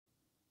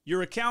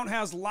Your account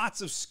has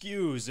lots of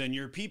SKUs and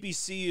your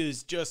PPC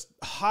is just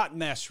a hot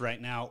mess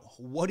right now.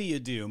 What do you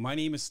do? My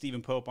name is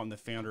Stephen Pope. I'm the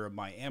founder of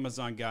My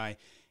Amazon Guy.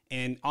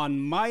 And on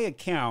my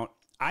account,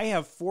 I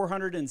have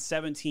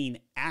 417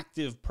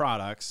 active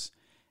products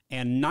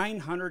and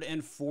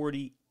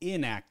 940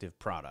 inactive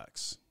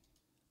products.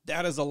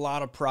 That is a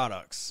lot of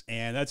products,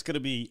 and that's going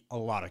to be a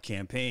lot of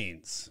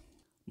campaigns.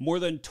 More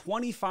than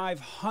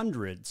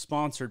 2,500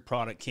 sponsored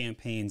product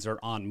campaigns are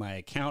on my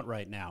account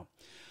right now.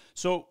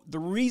 So the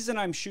reason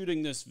I'm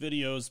shooting this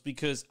video is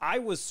because I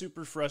was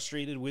super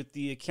frustrated with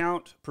the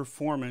account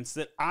performance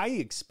that I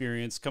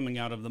experienced coming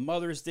out of the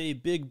Mother's Day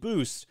big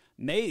boost.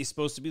 May is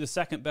supposed to be the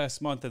second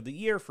best month of the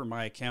year for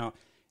my account,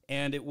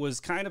 and it was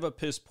kind of a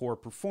piss poor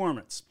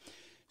performance.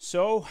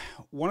 So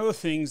one of the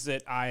things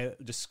that I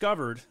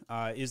discovered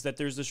is that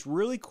there's this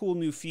really cool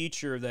new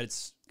feature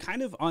that's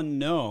kind of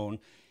unknown,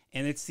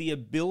 and it's the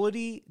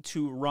ability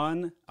to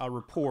run a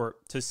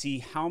report to see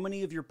how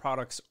many of your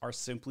products are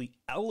simply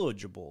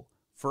eligible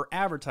for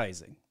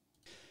advertising.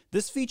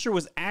 This feature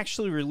was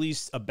actually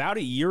released about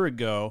a year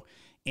ago,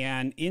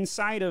 and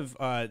inside of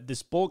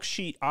this bulk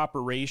sheet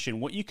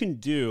operation, what you can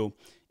do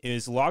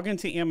is log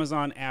into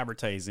Amazon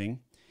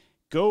Advertising,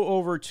 go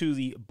over to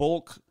the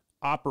bulk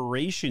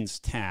operations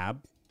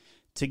tab.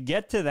 To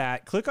get to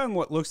that, click on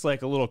what looks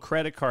like a little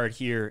credit card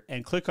here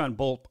and click on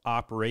bulk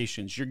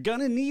operations. You're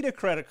going to need a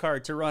credit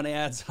card to run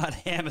ads on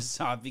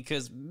Amazon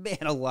because, man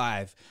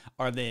alive,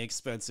 are they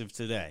expensive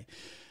today.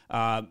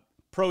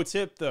 Pro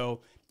tip,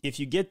 though, if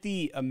you get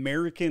the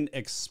American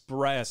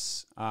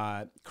Express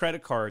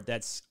credit card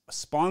that's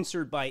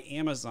sponsored by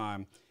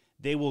Amazon,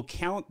 they will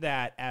count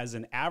that as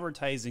an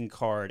advertising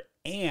card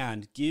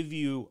and give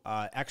you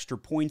extra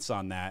points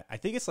on that. I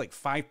think it's like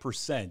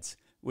 5%.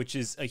 Which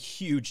is a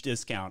huge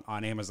discount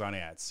on Amazon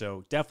ads.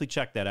 So definitely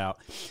check that out.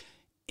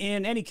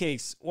 In any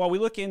case, while we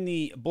look in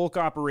the bulk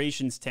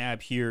operations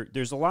tab here,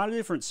 there's a lot of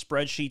different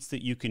spreadsheets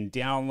that you can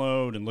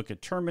download and look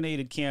at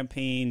terminated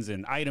campaigns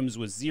and items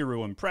with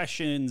 0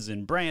 impressions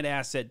and brand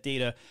asset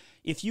data.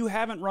 If you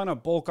haven't run a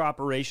bulk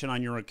operation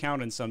on your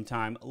account in some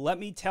time, let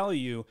me tell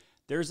you,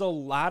 there's a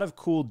lot of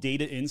cool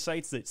data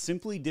insights that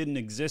simply didn't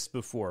exist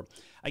before.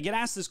 I get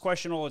asked this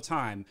question all the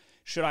time.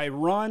 Should I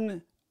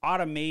run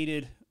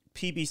automated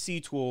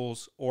PPC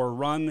tools or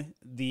run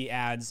the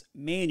ads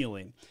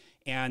manually?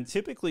 And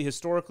typically,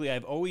 historically,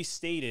 I've always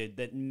stated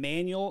that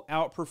manual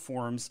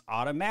outperforms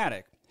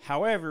automatic.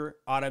 However,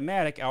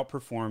 automatic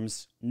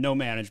outperforms no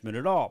management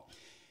at all.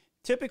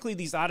 Typically,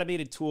 these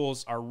automated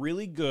tools are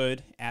really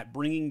good at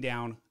bringing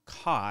down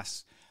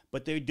costs,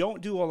 but they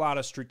don't do a lot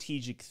of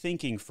strategic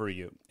thinking for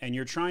you. And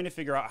you're trying to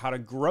figure out how to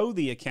grow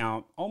the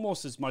account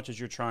almost as much as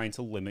you're trying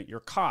to limit your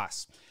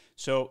costs.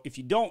 So if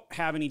you don't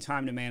have any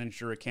time to manage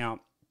your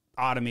account,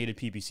 automated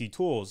PPC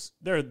tools,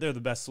 they're the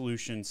best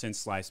solution since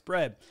sliced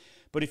bread.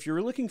 But if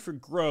you're looking for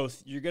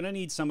growth, you're going to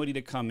need somebody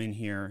to come in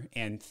here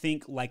and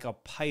think like a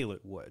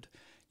pilot would.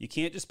 You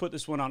can't just put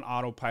this one on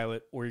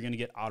autopilot or you're going to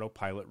get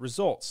autopilot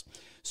results.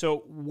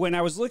 So when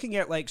I was looking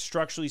at, like,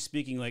 structurally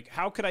speaking, like,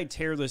 how could I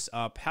tear this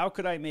up? How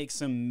could I make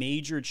some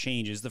major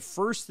changes? The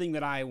first thing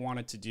that I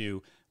wanted to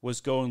do was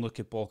go and look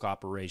at bulk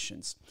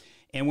operations.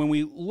 And when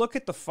we look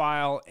at the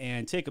file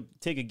and take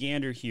a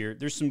gander here,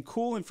 there's some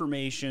cool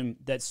information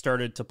that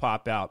started to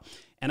pop out.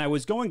 And I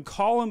was going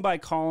column by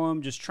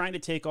column, just trying to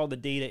take all the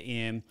data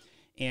in.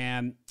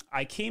 And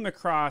I came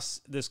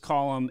across this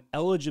column,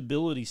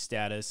 eligibility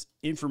status,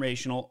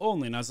 informational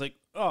only. And I was like,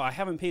 oh, I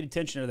haven't paid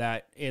attention to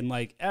that in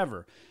like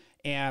ever.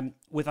 And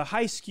with a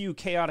high SKU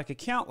chaotic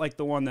account like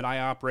the one that I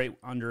operate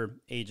under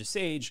Age of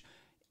Sage,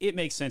 it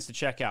makes sense to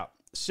check out.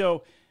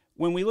 So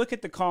when we look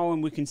at the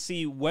column, we can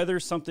see whether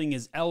something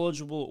is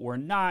eligible or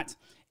not.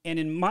 And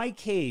in my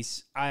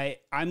case,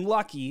 I'm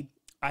lucky.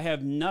 I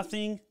have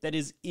nothing that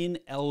is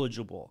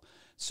ineligible.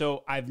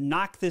 So I've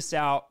knocked this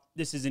out.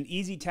 This is an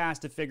easy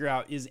task to figure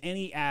out. Is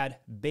any ad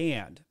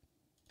banned?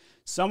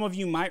 Some of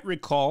you might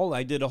recall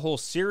I did a whole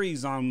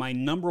series on my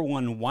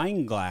 #1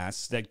 wine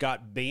glass that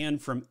got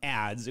banned from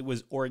ads. It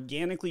was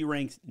organically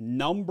ranked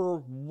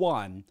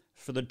 #1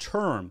 for the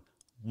term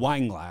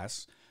wine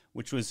glass,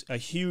 which was a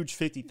huge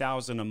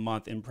 50,000 a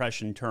month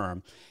impression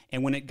term.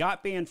 And when it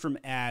got banned from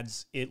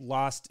ads, it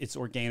lost its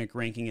organic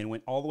ranking and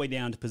went all the way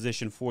down to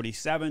position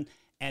 47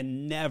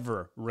 and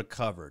never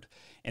recovered.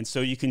 And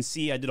so you can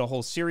see I did a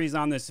whole series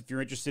on this if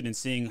you're interested in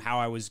seeing how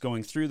I was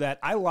going through that.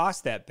 I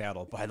lost that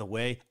battle, by the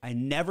way. I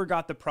never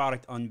got the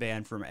product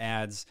unbanned from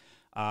ads.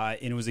 And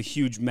it was a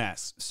huge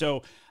mess.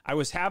 So I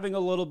was having a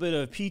little bit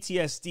of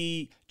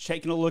PTSD,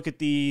 taking a look at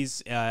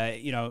these,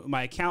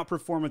 my account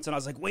performance, and I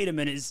was like, wait a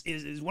minute,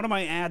 is one of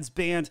my ads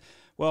banned?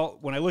 Well,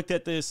 when I looked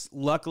at this,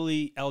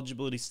 luckily,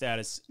 eligibility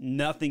status,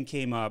 nothing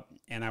came up,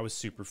 and I was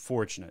super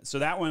fortunate. So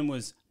that one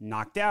was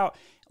knocked out.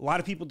 A lot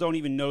of people don't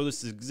even know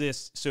this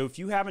exists. So if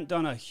you haven't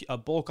done a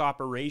bulk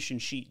operation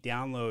sheet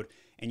download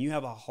and you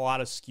have a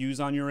lot of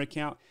SKUs on your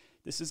account,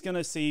 this is going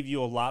to save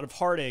you a lot of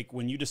heartache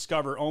when you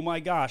discover, oh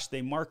my gosh,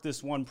 they marked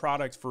this one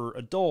product for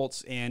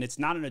adults and it's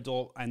not an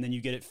adult, and then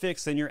you get it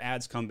fixed and your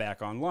ads come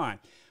back online.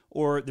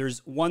 or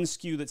there's one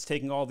SKU that's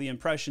taking all the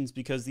impressions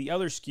because the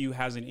other SKU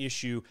has an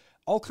issue.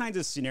 All kinds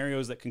of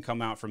scenarios that can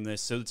come out from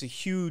this. So it's a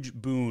huge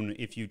boon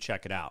if you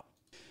check it out.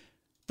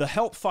 The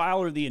help file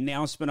or the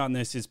announcement on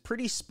this is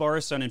pretty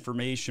sparse on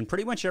information.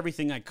 Pretty much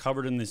everything I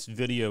covered in this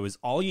video is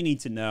all you need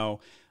to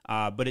know,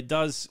 but it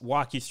does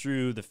walk you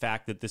through the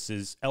fact that this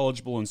is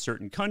eligible in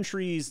certain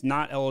countries,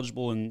 not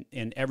eligible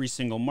in every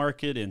single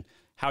market, and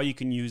how you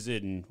can use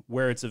it and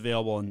where it's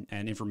available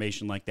and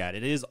information like that.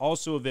 It is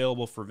also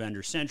available for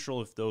Vendor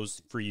Central if those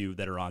for you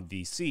that are on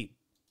VC.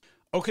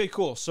 Okay,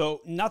 cool.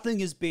 So nothing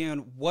is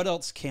banned. What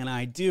else can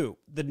I do?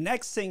 The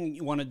next thing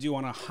you want to do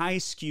on a high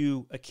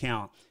SKU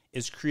account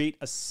is create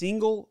a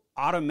single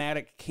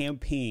automatic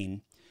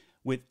campaign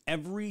with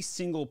every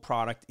single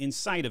product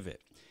inside of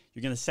it.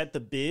 You're going to set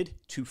the bid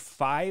to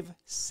 5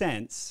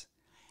 cents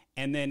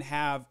and then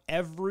have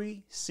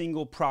every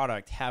single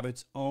product have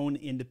its own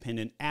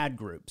independent ad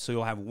group. So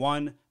you'll have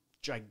one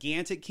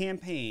gigantic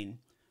campaign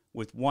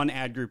with one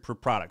ad group per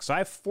product. So I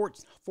have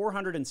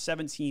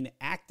 417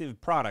 active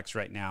products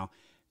right now.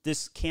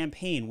 This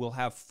campaign will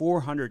have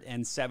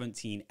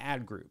 417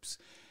 ad groups.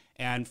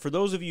 And for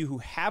those of you who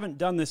haven't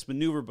done this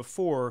maneuver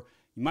before,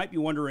 you might be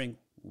wondering,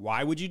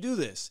 why would you do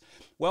this?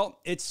 Well,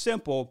 it's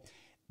simple.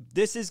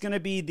 This is going to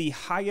be the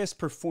highest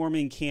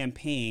performing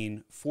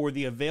campaign for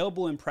the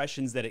available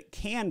impressions that it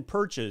can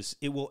purchase.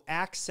 It will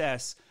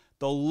access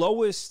the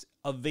lowest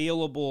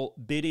available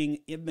bidding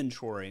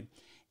inventory.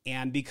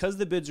 And because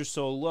the bids are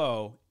so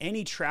low,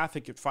 any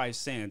traffic at 5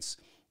 cents,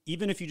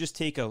 even if you just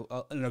take an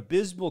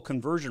abysmal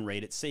conversion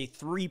rate at, say,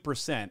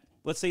 3%,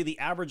 let's say the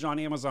average on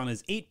Amazon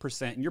is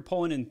 8% and you're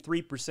pulling in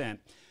 3%,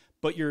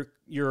 but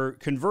you're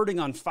converting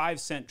on 5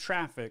 cent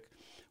traffic.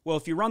 Well,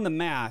 if you run the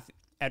math,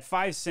 at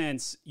 5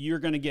 cents, you're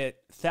going to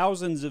get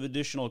thousands of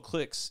additional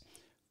clicks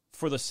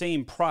for the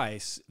same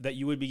price that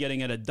you would be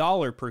getting at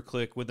 $1 per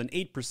click with an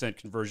 8%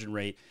 conversion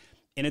rate.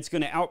 And it's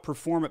going to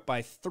outperform it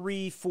by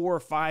 3, 4,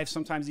 5,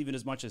 sometimes even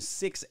as much as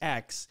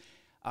 6x.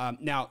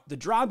 Now, the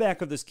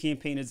drawback of this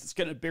campaign is it's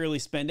going to barely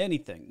spend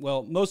anything.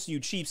 Well, most of you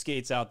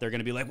cheapskates out there are going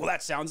to be like, well,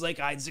 that sounds like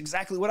it's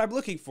exactly what I'm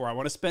looking for. I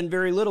want to spend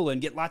very little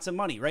and get lots of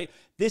money, right?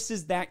 This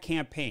is that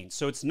campaign.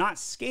 So it's not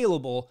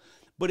scalable,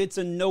 but it's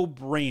a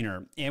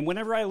no-brainer. And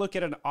whenever I look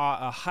at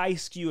a high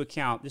SKU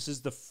account, this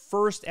is the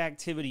first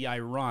activity I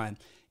run,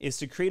 is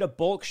to create a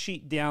bulk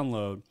sheet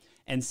download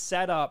and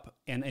set up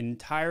an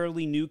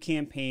entirely new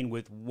campaign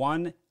with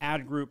one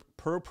ad group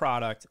per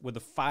product with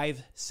a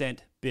 5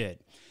 cent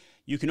bid.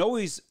 You can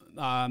always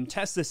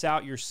test this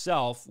out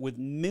yourself with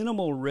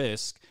minimal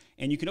risk,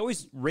 and you can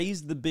always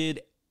raise the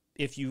bid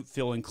if you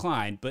feel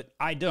inclined, but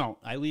I don't.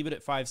 I leave it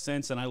at 5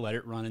 cents and I let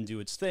it run and do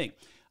its thing.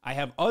 I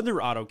have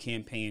other auto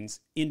campaigns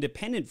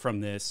independent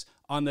from this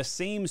on the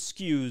same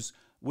SKUs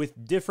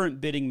with different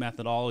bidding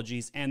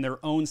methodologies and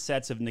their own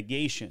sets of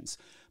negations.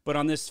 But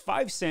on this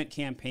 5 cent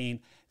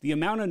campaign, the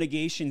amount of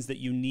negations that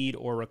you need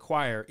or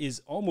require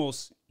is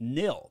almost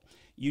nil.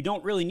 You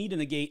don't really need to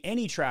negate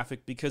any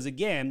traffic because,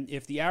 again,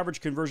 if the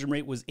average conversion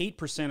rate was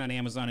 8% on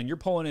Amazon and you're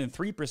pulling in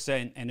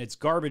 3% and it's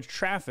garbage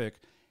traffic,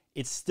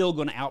 it's still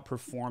going to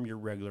outperform your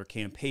regular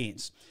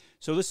campaigns.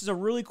 So this is a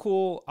really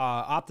cool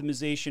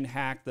optimization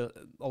hack that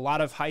a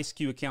lot of high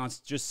SKU accounts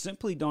just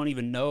simply don't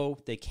even know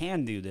they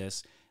can do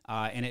this.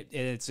 And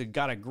it's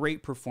got a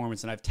great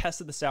performance. And I've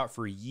tested this out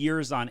for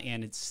years on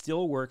end. It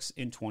still works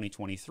in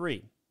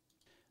 2023.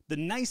 The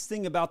nice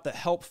thing about the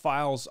help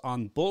files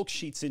on bulk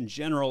sheets in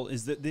general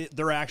is that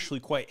they're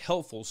actually quite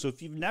helpful. So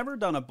if you've never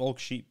done a bulk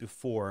sheet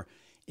before,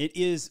 it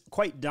is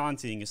quite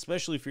daunting,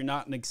 especially if you're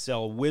not an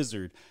Excel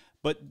wizard.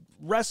 But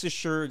rest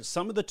assured,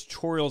 some of the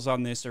tutorials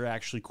on this are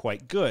actually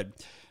quite good.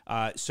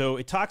 So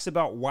it talks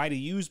about why to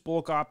use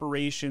bulk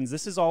operations.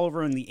 This is all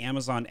over in the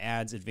Amazon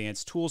Ads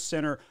Advanced Tools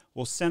Center.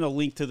 We'll send a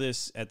link to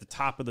this at the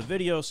top of the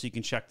video so you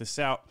can check this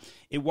out.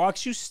 It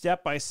walks you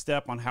step by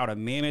step on how to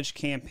manage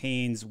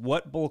campaigns,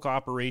 what bulk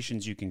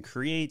operations you can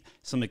create,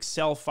 some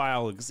Excel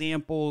file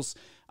examples.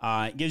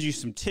 It gives you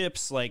some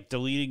tips like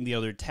deleting the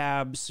other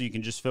tabs so you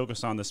can just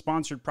focus on the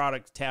sponsored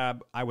product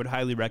tab. I would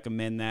highly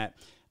recommend that.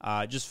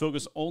 Just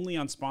focus only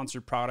on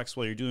sponsored products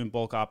while you're doing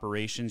bulk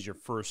operations your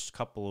first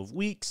couple of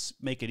weeks.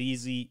 Make it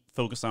easy.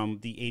 Focus on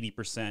the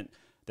 80%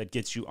 that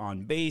gets you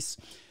on base.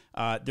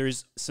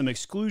 There's some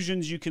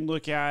exclusions you can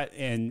look at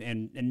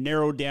and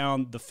narrow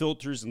down the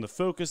filters and the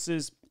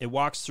focuses. It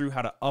walks through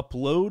how to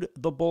upload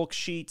the bulk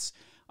sheets,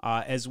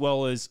 as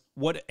well as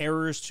what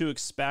errors to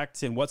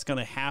expect and what's going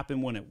to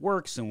happen when it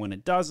works and when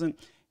it doesn't,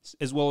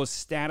 as well as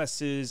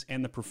statuses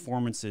and the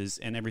performances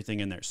and everything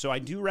in there. So I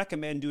do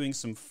recommend doing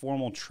some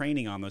formal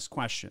training on this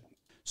question.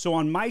 So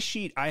on my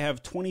sheet, I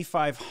have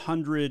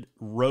 2,500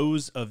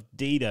 rows of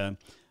data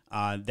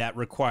that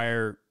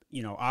require,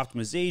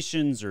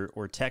 optimizations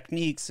or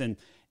techniques,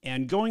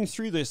 and going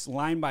through this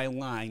line by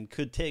line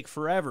could take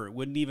forever. It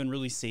wouldn't even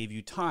really save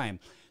you time.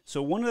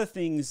 So one of the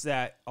things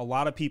that a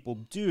lot of people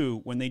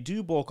do when they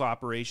do bulk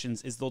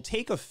operations is they'll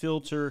take a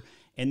filter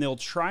and they'll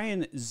try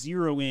and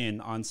zero in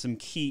on some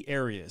key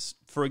areas.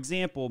 For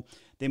example,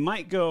 they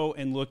might go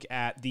and look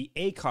at the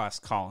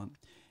ACoS column.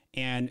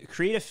 and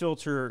create a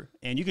filter.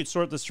 And you could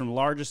sort this from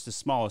largest to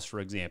smallest, for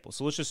example.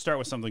 So let's just start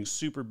with something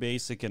super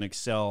basic in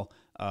Excel,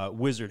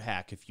 wizard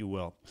hack, if you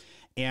will.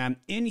 And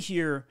in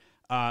here,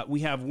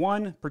 we have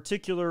one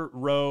particular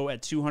row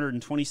at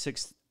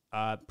 226%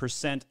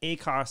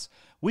 ACOS.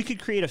 We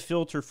could create a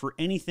filter for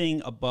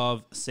anything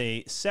above,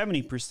 say,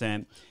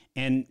 70%,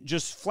 and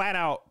just flat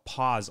out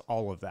pause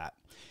all of that.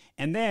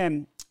 And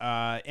then,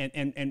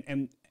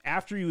 and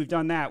after you've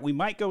done that, we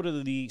might go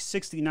to the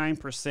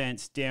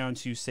 69% down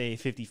to, say,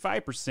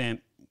 55%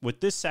 with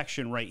this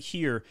section right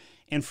here.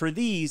 And for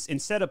these,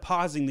 instead of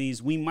pausing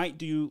these, we might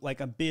do like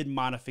a bid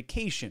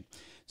modification.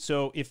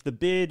 So if the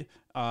bid,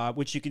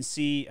 which you can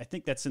see, I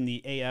think that's in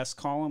the AS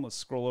column. Let's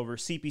scroll over.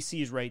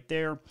 CPC is right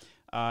there.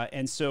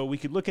 And so we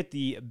could look at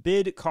the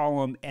bid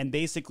column and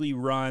basically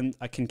run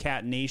a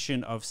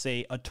concatenation of,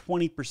 say, a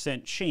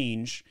 20%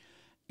 change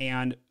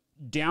and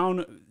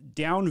down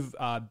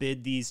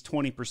bid these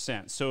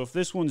 20%. So if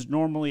this one's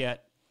normally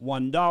at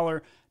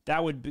 $1,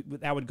 that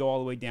would go all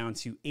the way down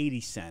to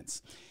 80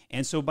 cents.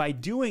 And so by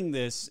doing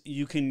this,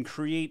 you can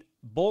create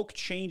bulk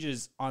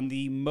changes on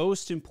the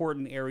most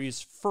important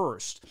areas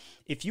first.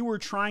 If you were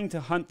trying to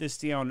hunt this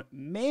down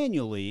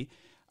manually,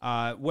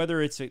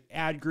 whether it's an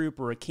ad group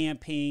or a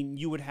campaign,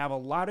 you would have a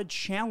lot of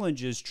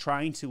challenges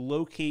trying to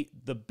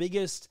locate the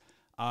biggest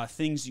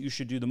things you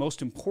should do, the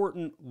most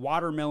important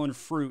watermelon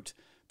fruit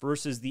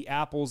versus the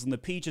apples and the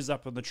peaches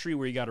up on the tree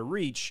where you got to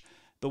reach.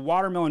 The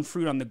watermelon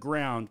fruit on the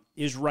ground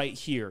is right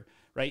here,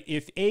 right?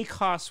 If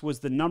ACOS was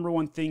the number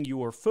one thing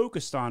you are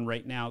focused on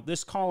right now,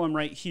 this column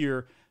right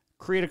here,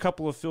 create a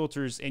couple of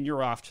filters and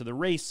you're off to the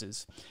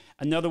races.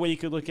 Another way you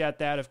could look at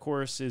that, of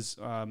course, is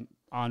on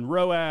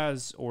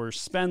ROAS or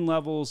spend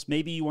levels.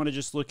 Maybe you want to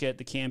just look at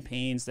the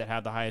campaigns that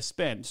have the highest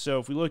spend.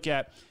 So if we look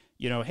at,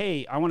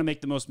 hey, I want to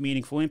make the most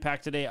meaningful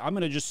impact today, I'm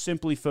going to just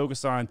simply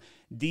focus on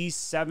these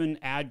 7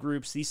 ad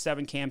groups, these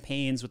 7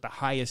 campaigns with the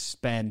highest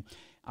spend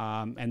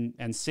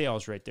and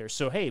sales right there.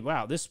 So, hey,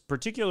 wow, this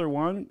particular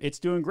one, it's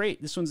doing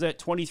great. This one's at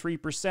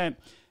 23%,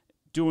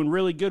 doing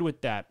really good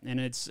with that. And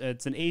it's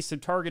an ASIN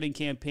targeting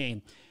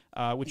campaign,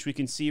 which we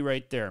can see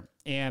right there.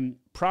 And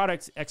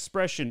product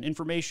expression,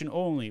 information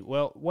only.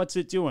 Well, what's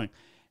it doing?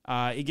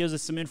 It gives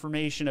us some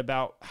information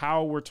about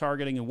how we're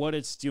targeting and what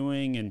it's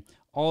doing and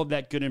all of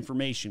that good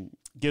information.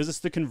 Gives us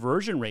the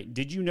conversion rate.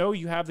 Did you know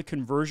you have the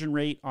conversion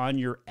rate on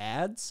your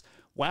ads?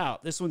 Wow,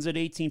 this one's at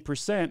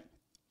 18%,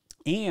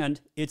 and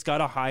it's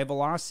got a high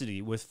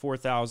velocity with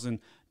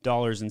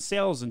 $4,000 in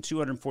sales and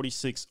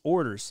 246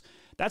 orders.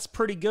 That's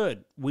pretty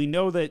good. We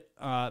know that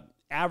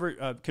average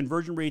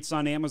conversion rates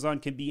on Amazon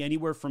can be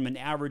anywhere from an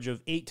average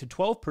of 8 to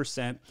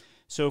 12%.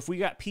 So if we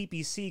got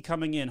PPC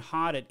coming in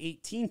hot at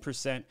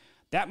 18%,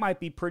 that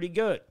might be pretty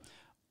good.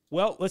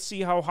 Well, let's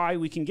see how high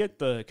we can get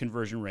the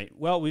conversion rate.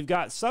 Well, we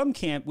have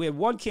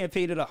one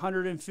campaign at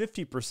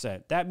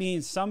 150%. That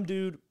means some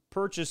dude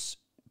purchased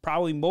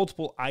probably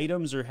multiple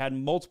items or had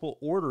multiple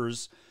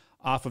orders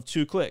off of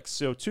 2 clicks.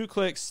 So 2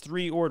 clicks,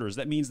 3 orders.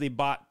 That means they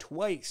bought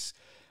twice.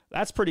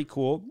 That's pretty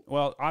cool.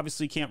 Well,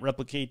 obviously can't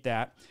replicate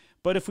that.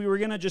 But if we were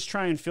going to just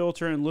try and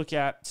filter and look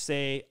at,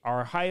 say,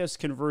 our highest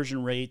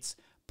conversion rates,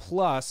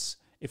 plus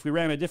if we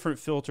ran a different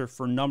filter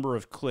for number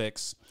of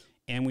clicks,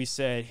 and we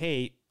said,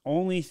 hey,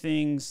 only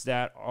things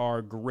that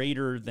are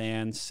greater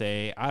than,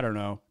 say,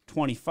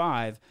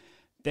 25,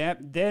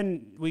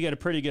 then we get a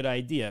pretty good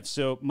idea.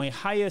 So my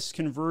highest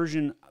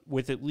conversion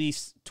with at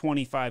least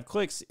 25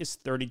 clicks is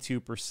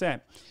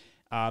 32%.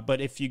 But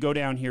if you go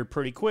down here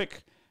pretty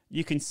quick,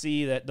 you can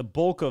see that the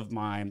bulk of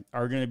mine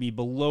are going to be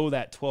below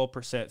that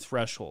 12%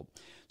 threshold.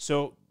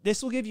 So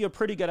this will give you a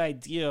pretty good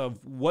idea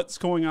of what's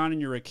going on in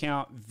your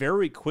account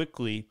very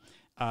quickly,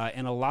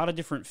 and a lot of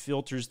different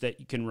filters that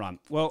you can run.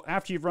 Well,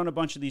 after you've run a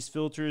bunch of these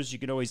filters, you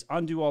could always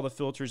undo all the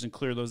filters and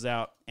clear those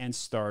out and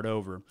start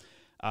over.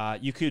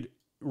 You could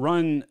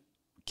run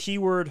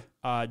keyword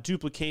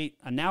duplicate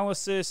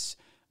analysis,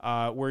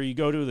 where you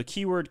go to the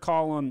keyword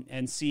column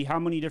and see how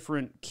many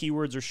different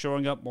keywords are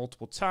showing up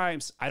multiple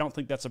times. I don't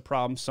think that's a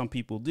problem. Some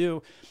people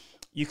do.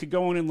 You could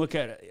go in and look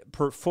at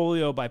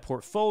portfolio by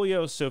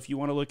portfolio. So if you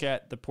want to look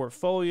at the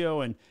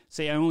portfolio and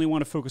say, I only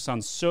want to focus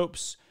on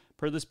soaps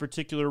per this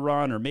particular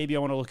run, or maybe I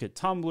want to look at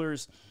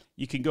tumblers,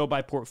 you can go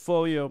by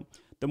portfolio.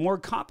 The more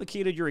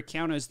complicated your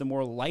account is, the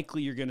more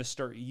likely you're going to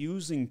start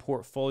using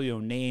portfolio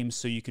names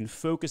so you can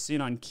focus in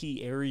on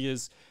key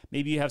areas.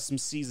 Maybe you have some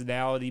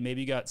seasonality.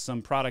 Maybe you got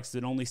some products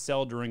that only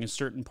sell during a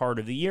certain part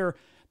of the year.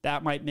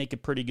 That might make a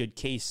pretty good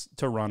case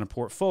to run a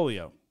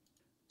portfolio.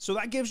 So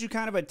that gives you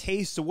kind of a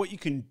taste of what you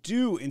can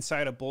do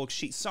inside a bulk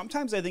sheet.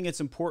 Sometimes I think it's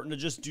important to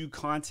just do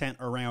content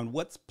around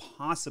what's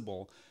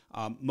possible.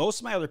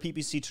 Most of my other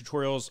PPC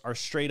tutorials are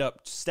straight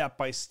up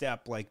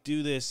step-by-step, like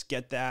do this,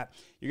 get that.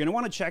 You're going to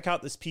want to check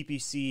out this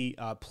PPC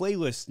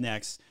playlist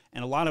next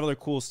and a lot of other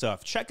cool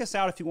stuff. Check us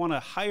out if you want to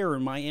hire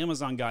my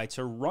Amazon guy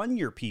to run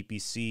your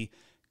PPC.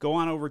 Go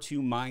on over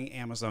to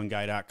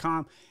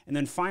myamazonguy.com. And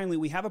then finally,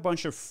 we have a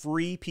bunch of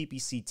free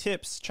PPC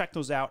tips. Check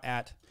those out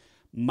at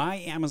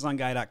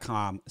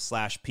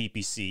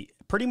myamazonguy.com/PPC.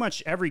 Pretty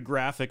much every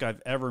graphic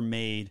I've ever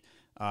made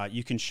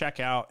you can check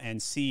out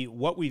and see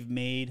what we've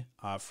made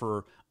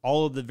for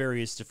all of the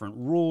various different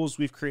rules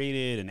we've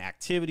created and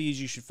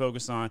activities you should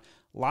focus on.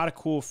 A lot of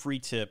cool free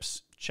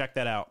tips. Check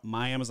that out,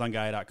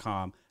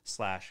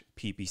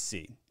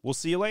 myamazonguy.com/PPC. We'll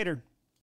see you later.